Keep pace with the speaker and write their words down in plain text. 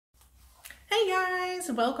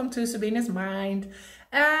guys, welcome to Sabina's Mind.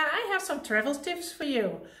 I have some travel tips for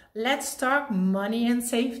you. Let's talk money and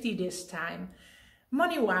safety this time.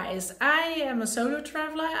 Money-wise, I am a solo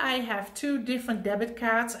traveler. I have 2 different debit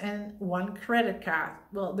cards and 1 credit card.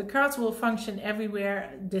 Well, the cards will function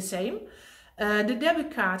everywhere the same. The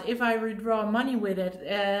debit card, if I withdraw money with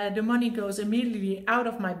it, the money goes immediately out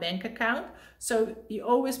of my bank account. So you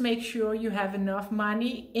always make sure you have enough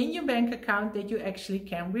money in your bank account that you actually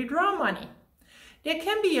can withdraw money. There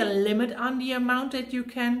can be a limit on the amount that you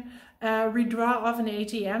can withdraw of an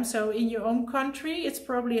ATM. So in your own country, it's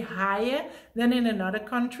probably higher than in another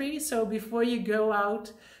country. So before you go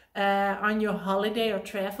out on your holiday or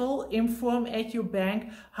travel, inform at your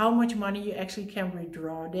bank how much money you actually can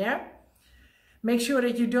withdraw there. Make sure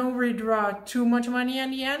that you don't withdraw too much money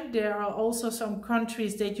in the end. There are also some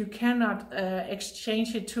countries that you cannot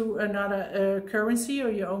exchange it to another currency or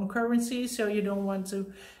your own currency, so you don't want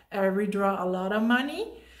to withdraw a lot of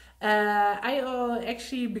money. I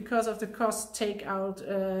actually, because of the cost, take out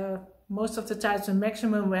most of the time the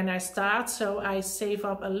maximum when I start, so I save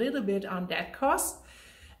up a little bit on that cost.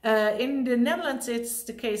 In the Netherlands, it's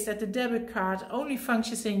the case that the debit card only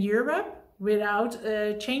functions in Europe without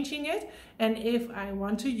changing it, and if I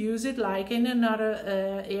want to use it like in another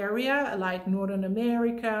area like Northern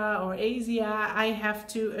America or Asia, I have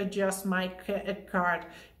to adjust my card.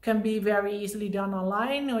 Can be very easily done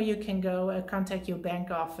online, or you can go contact your bank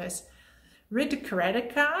office. With the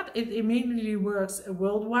credit card, it immediately works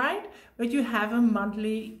worldwide, but you have a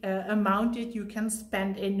monthly amount that you can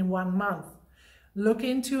spend in 1 month. Look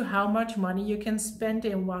into how much money you can spend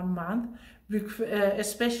in 1 month,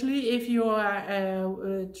 especially if you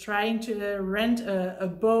are trying to rent a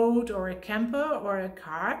boat or a camper or a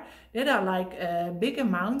car. That are like big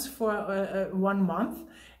amounts for 1 month,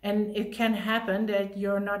 and it can happen that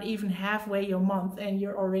you're not even halfway your month and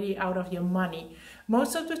you're already out of your money.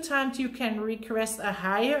 Most of the times you can request a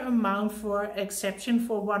higher amount for exception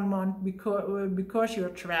for 1 month because you're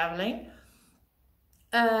traveling.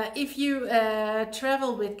 If you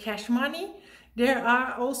travel with cash money, there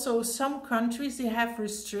are also some countries that have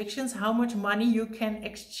restrictions how much money you can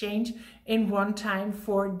exchange in one time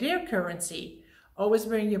for their currency. Always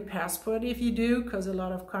bring your passport if you do, because a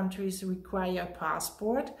lot of countries require a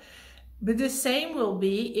passport. But the same will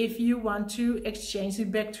be if you want to exchange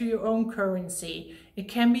it back to your own currency. It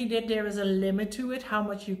can be that there is a limit to it, how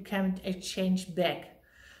much you can exchange back.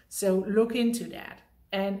 So look into that.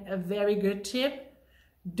 And a very good tip,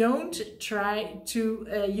 don't try to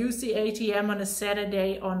use the ATM on a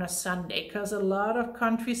Saturday or on a Sunday, because a lot of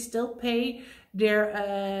countries still pay their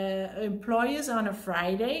employees on a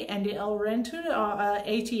Friday, and they all run to the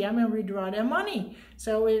ATM and withdraw their money.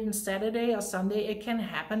 So on Saturday or Sunday it can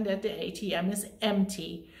happen that the ATM is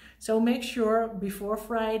empty. So make sure before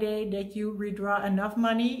Friday that you withdraw enough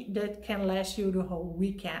money that can last you the whole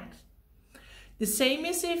weekend. The same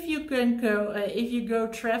is if you can go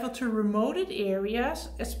travel to remote areas,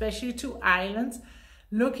 especially to islands.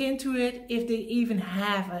 Look into it if they even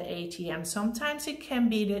have an ATM. Sometimes it can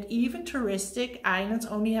be that even touristic islands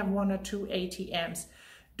only have 1 or 2 ATMs.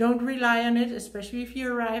 Don't rely on it, especially if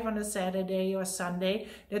you arrive on a Saturday or Sunday,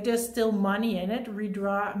 that there's still money in it.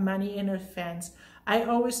 Withdraw money in advance. I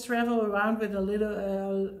always travel around with a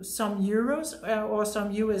little, some euros or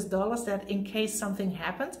some US dollars, that in case something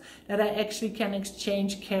happens, that I actually can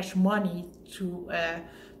exchange cash money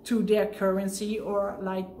to their currency, or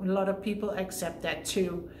like a lot of people accept that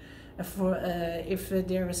too, for if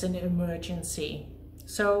there is an emergency.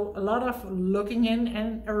 So a lot of looking in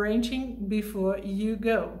and arranging before you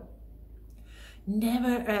go.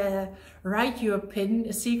 Never write your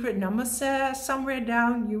PIN secret numbers somewhere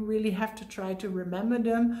down. You really have to try to remember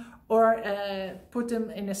them, or put them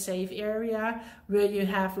in a safe area where you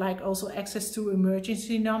have like also access to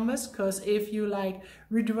emergency numbers. Because if you like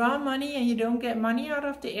withdraw money and you don't get money out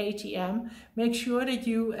of the ATM, make sure that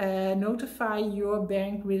you notify your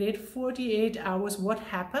bank within 48 hours what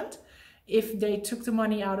happened. If they took the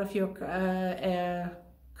money out of your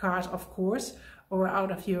card, of course, or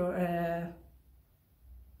out of your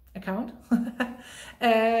account.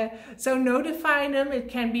 So notify them. It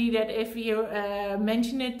can be that if you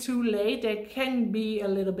mention it too late, there can be a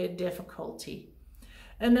little bit difficulty.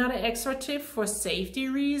 Another extra tip for safety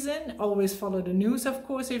reason, always follow the news, of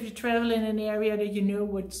course, if you travel in an area that you know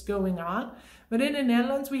what's going on. But in the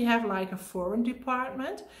Netherlands we have like a foreign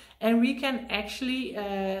department, and we can actually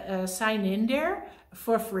sign in there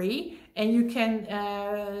for free, and you can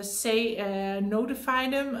notify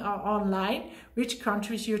them online which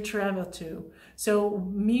countries you travel to. So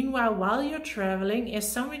meanwhile, while you're traveling, if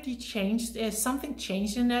something changed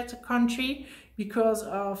in that country, because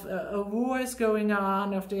of a war is going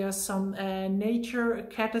on, if there's some nature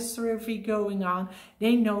catastrophe going on,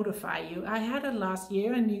 they notify you. I had it last year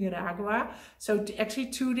in Nicaragua. So actually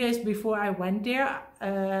 2 days before I went there,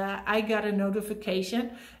 I got a notification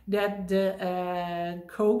that the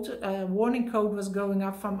warning code was going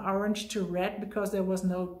up from orange to red because there was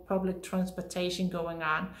no public transportation going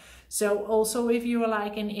on. So also if you are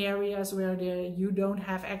like in areas where you don't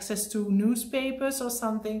have access to newspapers or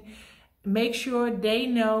something, make sure they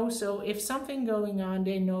know. So if something going on,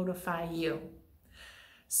 they notify you.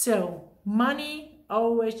 So money,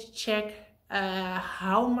 always check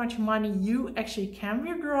how much money you actually can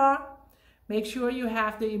withdraw. Make sure you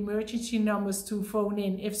have the emergency numbers to phone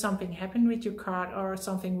in if something happened with your card or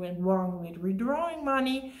something went wrong with withdrawing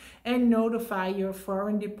money, and notify your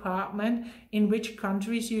foreign department in which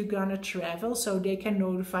countries you're gonna travel so they can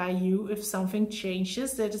notify you if something changes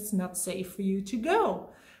that it's not safe for you to go.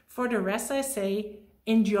 For the rest, I say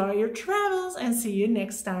enjoy your travels and see you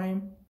next time.